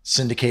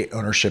syndicate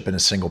ownership in a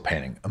single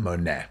painting, a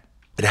Monet.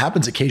 It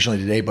happens occasionally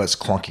today, but it's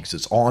clunky because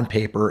it's all on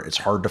paper. It's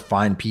hard to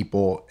find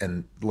people,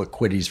 and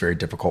liquidity is very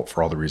difficult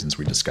for all the reasons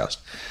we discussed.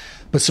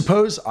 But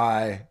suppose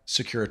I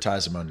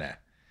securitize a Monet,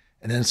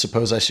 and then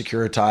suppose I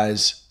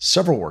securitize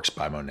several works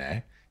by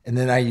Monet, and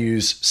then I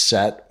use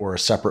SET or a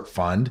separate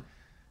fund.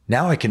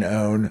 Now I can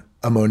own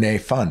a Monet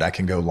fund. I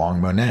can go long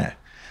Monet.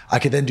 I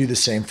could then do the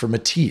same for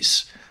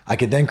Matisse. I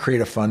could then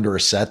create a fund or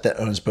a SET that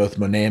owns both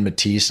Monet and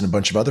Matisse and a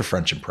bunch of other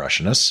French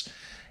Impressionists.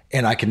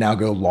 And I can now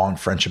go long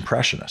French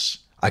Impressionists.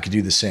 I could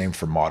do the same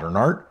for modern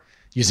art.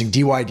 Using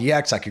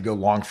DYDX, I could go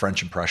long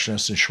French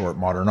Impressionists and short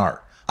modern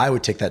art. I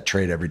would take that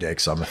trade every day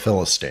because I'm a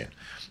Philistine.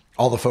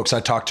 All the folks I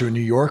talked to in New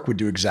York would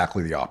do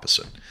exactly the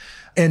opposite.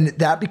 And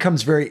that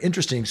becomes very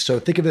interesting. So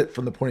think of it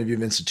from the point of view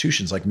of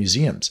institutions like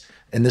museums.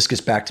 And this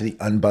gets back to the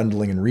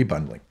unbundling and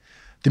rebundling.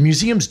 The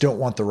museums don't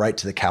want the right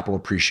to the capital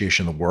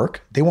appreciation of the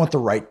work. They want the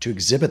right to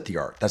exhibit the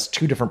art. That's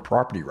two different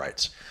property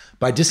rights.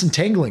 By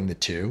disentangling the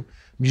two,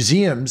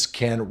 museums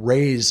can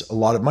raise a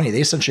lot of money.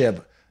 They essentially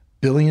have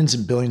billions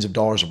and billions of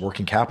dollars of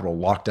working capital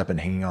locked up and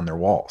hanging on their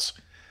walls.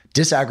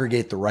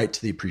 Disaggregate the right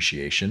to the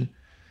appreciation,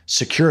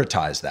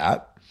 securitize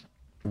that,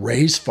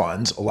 raise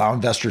funds, allow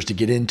investors to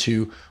get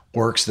into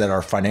works that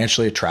are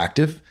financially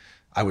attractive.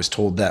 I was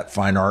told that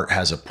fine art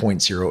has a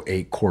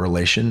 0.08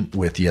 correlation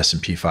with the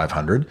S&P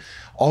 500.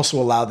 Also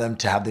allow them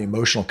to have the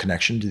emotional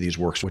connection to these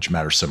works, which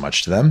matters so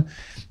much to them,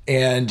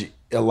 and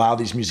allow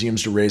these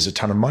museums to raise a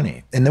ton of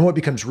money. And then what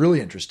becomes really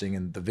interesting,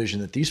 and the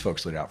vision that these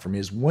folks laid out for me,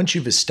 is once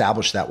you've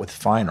established that with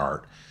fine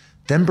art,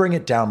 then bring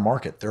it down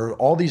market. There are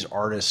all these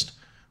artists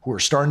who are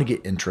starting to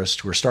get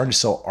interest, who are starting to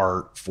sell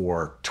art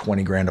for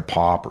 20 grand a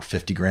pop or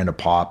 50 grand a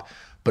pop,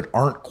 but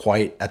aren't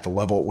quite at the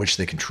level at which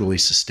they can truly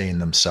sustain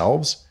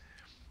themselves.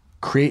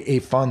 Create a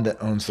fund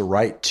that owns the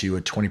right to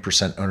a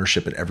 20%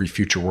 ownership in every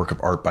future work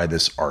of art by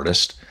this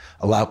artist.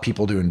 Allow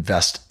people to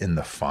invest in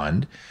the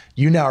fund.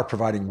 You now are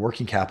providing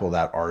working capital to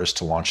that artist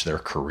to launch their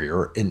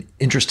career. An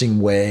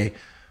interesting way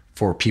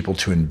for people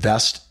to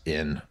invest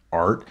in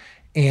art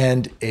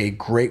and a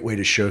great way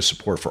to show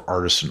support for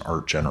artists and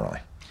art generally.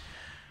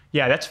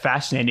 Yeah, that's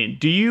fascinating.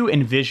 Do you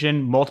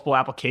envision multiple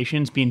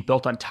applications being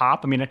built on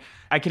top? I mean,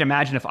 I can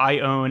imagine if I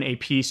own a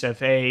piece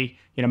of a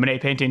Monet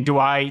painting,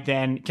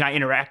 can I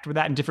interact with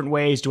that in different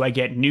ways? Do I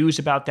get news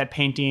about that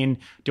painting?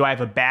 Do I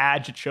have a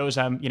badge that shows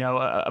I'm, an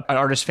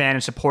artist fan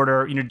and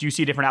supporter? Do you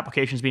see different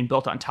applications being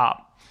built on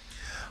top?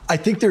 I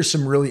think there's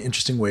some really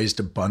interesting ways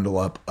to bundle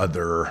up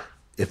other,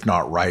 if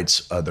not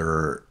rights,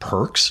 other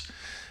perks.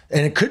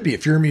 And it could be,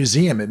 if you're a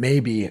museum, it may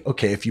be,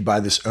 okay, if you buy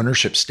this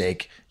ownership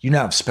stake, you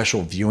now have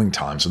special viewing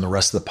times and the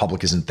rest of the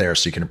public isn't there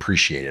so you can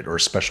appreciate it, or a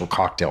special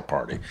cocktail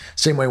party.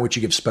 Same way in which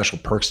you give special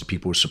perks to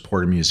people who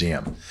support a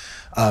museum.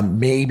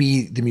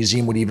 Maybe the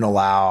museum would even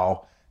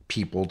allow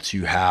people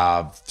to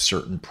have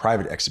certain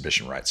private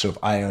exhibition rights. So if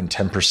I own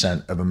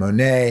 10% of a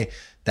Monet,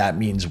 that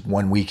means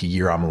 1 week a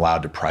year I'm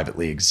allowed to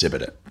privately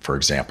exhibit it, for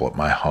example, at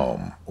my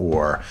home.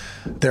 Or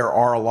there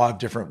are a lot of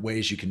different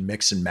ways you can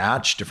mix and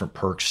match different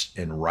perks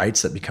and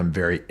rights that become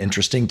very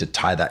interesting to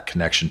tie that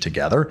connection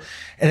together.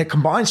 And it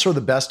combines sort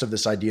of the best of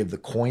this idea of the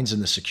coins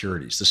and the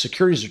securities. The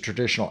securities are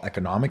traditional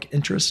economic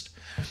interest.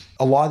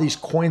 A lot of these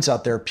coins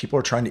out there, people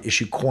are trying to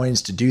issue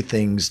coins to do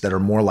things that are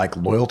more like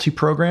loyalty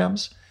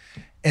programs.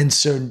 And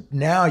so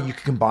now you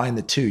can combine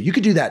the two. You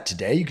could do that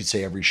today. You could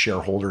say every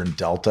shareholder in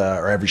Delta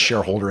or every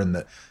shareholder in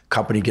the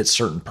company gets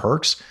certain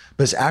perks,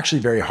 but it's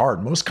actually very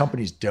hard. Most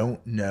companies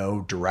don't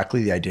know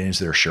directly the identities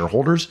of their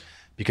shareholders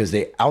because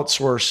they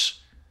outsource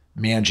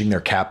managing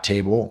their cap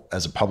table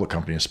as a public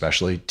company,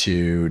 especially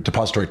to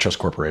Depository Trust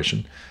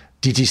Corporation.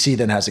 DTC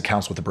then has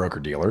accounts with the broker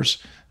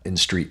dealers in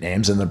street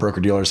names, and the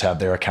broker dealers have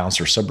their accounts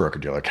or sub-broker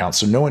dealer accounts.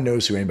 So no one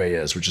knows who anybody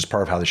is, which is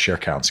part of how the share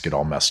counts get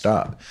all messed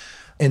up.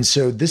 And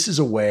so this is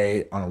a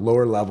way on a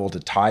lower level to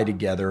tie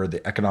together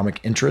the economic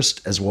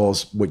interest as well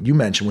as what you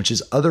mentioned, which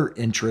is other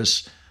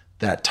interests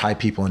that tie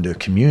people into a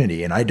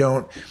community. And I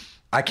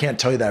can't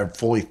tell you that I've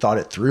fully thought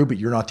it through, but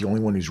you're not the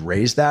only one who's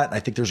raised that. And I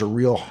think there's a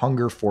real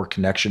hunger for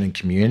connection and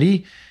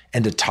community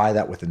and to tie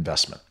that with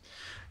investment.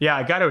 Yeah,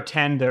 I got to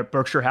attend the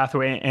Berkshire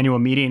Hathaway annual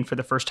meeting for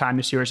the first time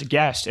this year as a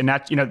guest. And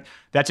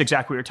that's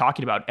exactly what you're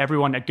talking about.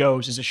 Everyone that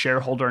goes is a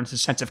shareholder, and it's a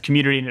sense of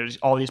community, and there's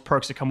all these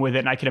perks that come with it.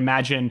 And I can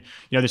imagine,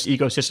 this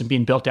ecosystem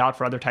being built out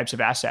for other types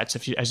of assets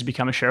as you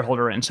become a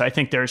shareholder. And so I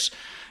think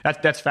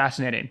that's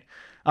fascinating.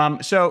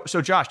 So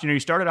Josh, you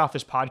started off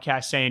this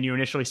podcast saying you were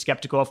initially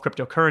skeptical of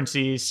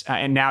cryptocurrencies,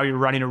 and now you're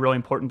running a really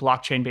important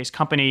blockchain-based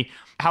company.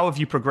 How have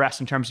you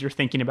progressed in terms of your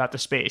thinking about the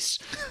space?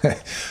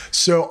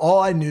 So all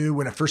I knew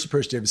when I first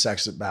approached David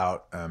Sachs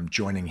about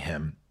joining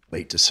him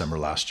late December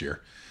last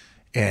year,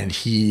 and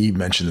he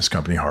mentioned this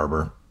company,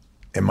 Harbor,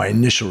 and my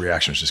initial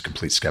reaction was just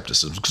complete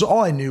skepticism because all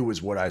I knew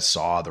was what I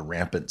saw, the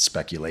rampant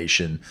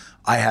speculation.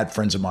 I had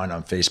friends of mine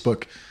on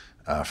Facebook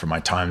from my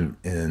time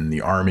in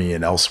the Army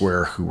and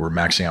elsewhere who were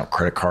maxing out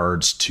credit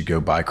cards to go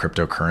buy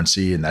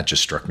cryptocurrency. And that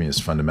just struck me as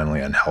fundamentally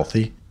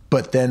unhealthy.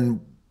 But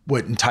then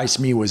what enticed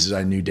me was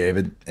I knew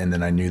David, and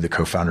then I knew the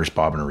co-founders,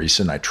 Bob and Arisa,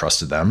 and I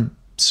trusted them.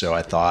 So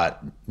I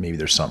thought maybe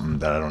there's something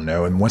that I don't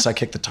know. And once I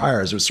kicked the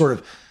tires, it was sort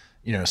of,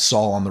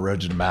 Saul on the road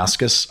to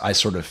Damascus. I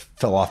sort of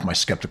fell off my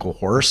skeptical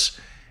horse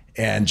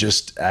and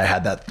I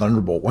had that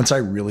thunderbolt. Once I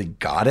really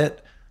got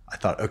it, I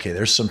thought, okay,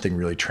 there's something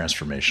really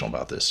transformational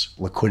about this.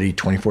 Liquidity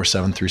 24/7,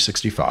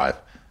 365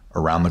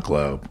 around the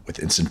globe with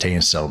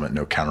instantaneous settlement,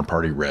 no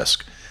counterparty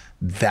risk.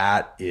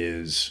 That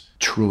is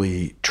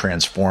truly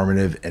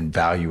transformative and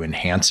value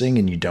enhancing,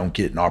 and you don't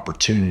get an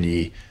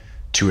opportunity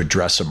to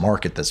address a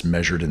market that's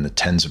measured in the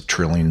tens of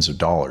trillions of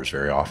dollars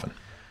very often.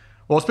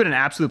 Well, it's been an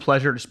absolute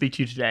pleasure to speak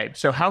to you today.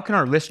 So how can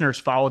our listeners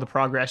follow the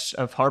progress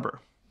of Harbor?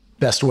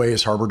 Best way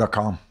is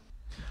harbor.com.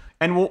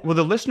 And will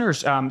the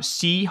listeners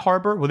see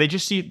Harbor? Will they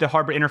just see the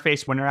Harbor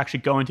interface when they're actually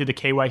going through the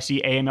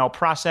KYC AML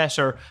process,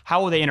 or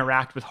how will they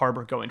interact with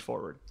Harbor going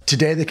forward?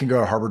 Today, they can go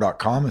to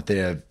harbor.com if they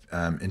have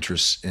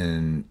interest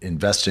in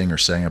investing or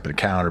setting up an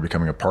account or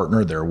becoming a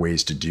partner. There are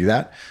ways to do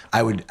that.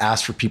 I would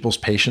ask for people's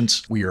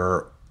patience. We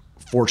are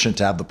fortunate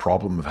to have the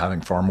problem of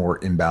having far more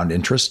inbound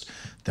interest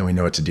than we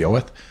know what to deal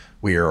with.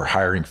 We are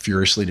hiring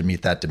furiously to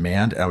meet that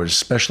demand. And I would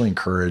especially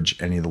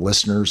encourage any of the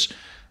listeners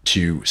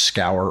to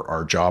scour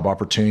our job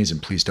opportunities,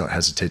 and please don't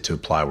hesitate to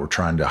apply. We're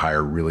trying to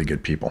hire really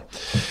good people.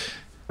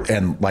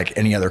 And like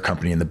any other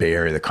company in the Bay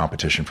Area, the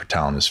competition for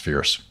talent is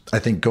fierce. I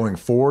think going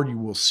forward, you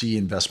will see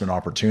investment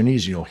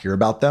opportunities. You'll hear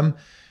about them.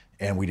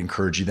 And we'd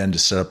encourage you then to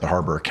set up the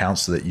Harbor account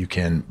so that you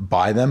can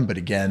buy them. But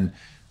again,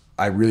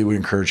 I really would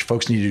encourage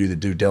folks need to do the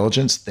due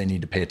diligence. They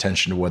need to pay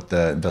attention to what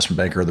the investment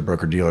banker or the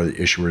broker dealer or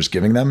the issuer is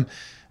giving them.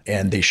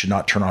 And they should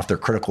not turn off their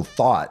critical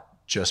thought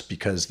just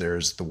because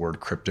there's the word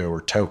crypto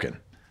or token.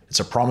 It's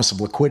a promise of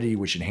liquidity,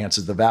 which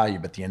enhances the value.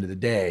 But at the end of the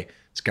day,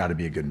 it's got to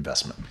be a good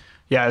investment.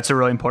 Yeah, that's a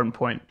really important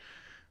point.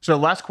 So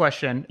last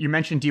question, you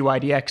mentioned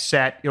DYDX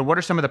set. What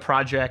are some of the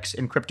projects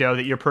in crypto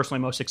that you're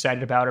personally most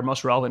excited about or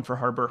most relevant for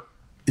Harbor?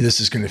 This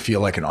is going to feel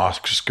like an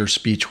Oscar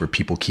speech where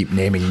people keep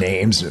naming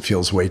names and it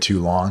feels way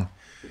too long.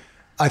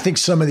 I think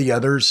some of the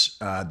others,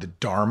 the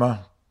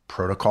Dharma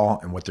protocol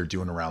and what they're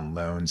doing around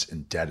loans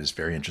and debt is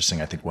very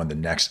interesting. I think one of the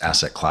next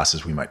asset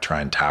classes we might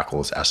try and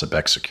tackle is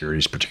asset-backed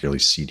securities, particularly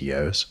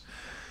CDOs.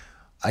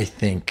 I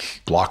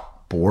think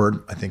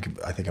Blockboard, I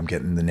think I'm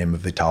getting the name of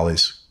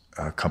Vitali's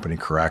company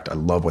correct. I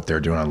love what they're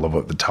doing. I love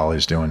what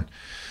Vitali's doing.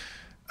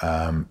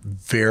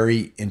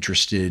 Very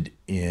interested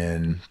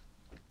in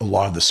a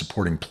lot of the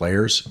supporting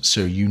players.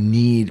 So you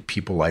need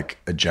people like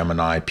a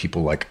Gemini,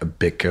 people like a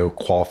BitGo,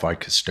 qualified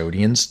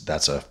custodians.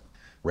 That's a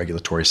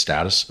regulatory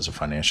status as a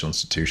financial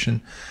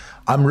institution.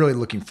 I'm really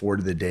looking forward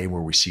to the day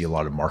where we see a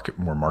lot of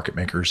more market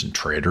makers and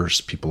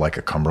traders, people like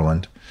a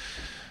Cumberland.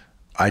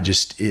 I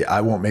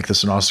won't make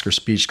this an Oscar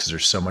speech because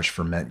there's so much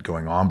ferment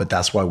going on, but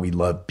that's why we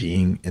love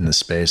being in the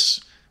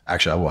space.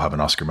 Actually, I will have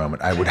an Oscar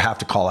moment. I would have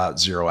to call out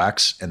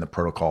 0x and the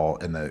protocol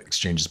and the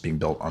exchanges being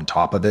built on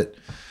top of it.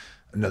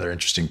 Another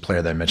interesting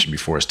player that I mentioned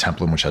before is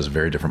Templum, which has a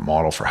very different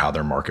model for how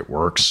their market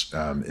works.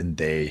 And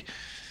they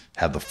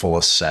have the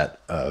fullest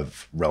set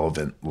of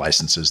relevant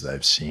licenses that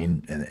I've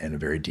seen and a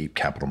very deep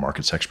capital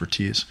markets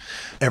expertise.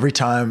 Every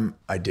time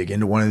I dig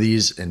into one of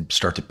these and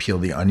start to peel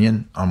the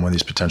onion on one of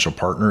these potential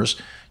partners,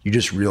 you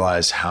just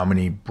realize how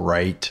many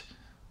bright,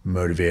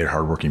 motivated,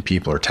 hardworking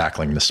people are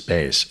tackling the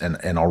space.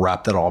 And I'll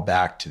wrap that all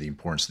back to the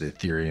importance of the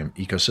Ethereum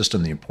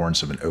ecosystem, the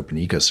importance of an open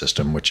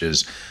ecosystem, which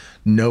is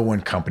no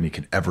one company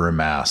can ever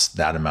amass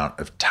that amount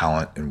of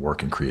talent and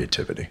work and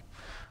creativity.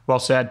 Well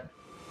said.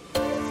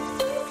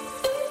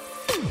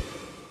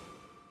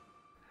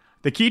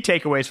 The key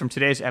takeaways from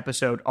today's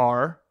episode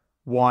are: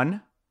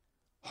 1,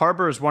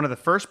 Harbor is one of the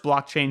first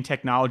blockchain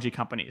technology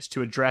companies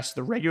to address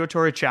the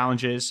regulatory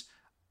challenges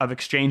of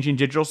exchanging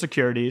digital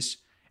securities,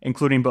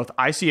 including both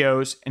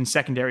ICOs and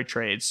secondary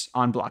trades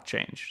on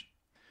blockchain.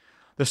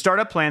 The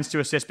startup plans to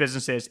assist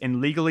businesses in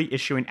legally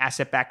issuing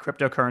asset-backed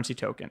cryptocurrency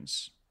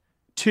tokens.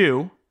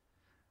 2,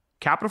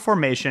 capital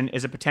formation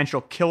is a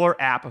potential killer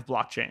app of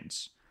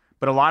blockchains,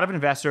 but a lot of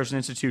investors and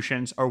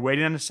institutions are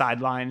waiting on the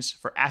sidelines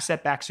for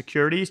asset-backed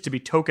securities to be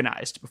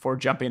tokenized before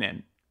jumping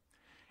in.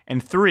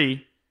 And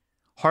 3,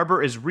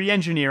 Harbor is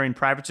re-engineering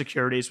private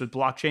securities with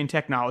blockchain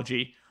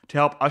technology to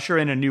help usher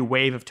in a new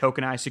wave of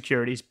tokenized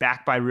securities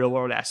backed by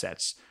real-world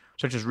assets,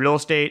 such as real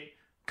estate,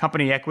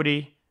 company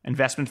equity,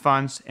 investment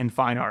funds, and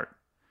fine art.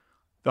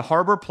 The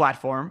Harbor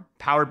platform,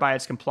 powered by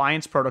its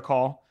compliance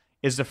protocol,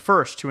 is the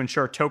first to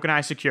ensure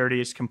tokenized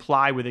securities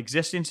comply with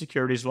existing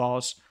securities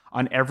laws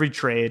on every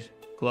trade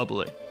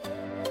globally.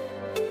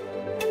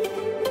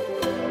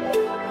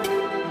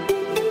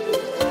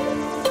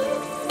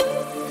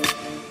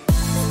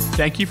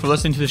 Thank you for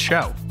listening to the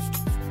show.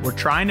 We're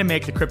trying to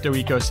make the crypto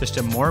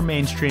ecosystem more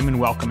mainstream and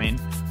welcoming,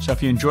 so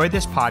if you enjoyed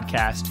this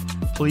podcast,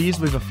 please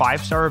leave a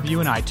 5-star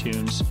review in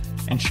iTunes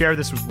and share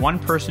this with one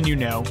person you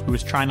know who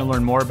is trying to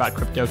learn more about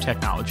crypto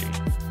technology.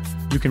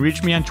 You can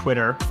reach me on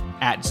Twitter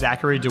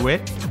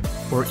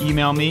 @ZacharyDeWitt or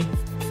email me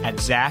at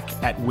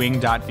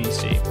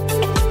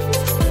zach@wing.vc.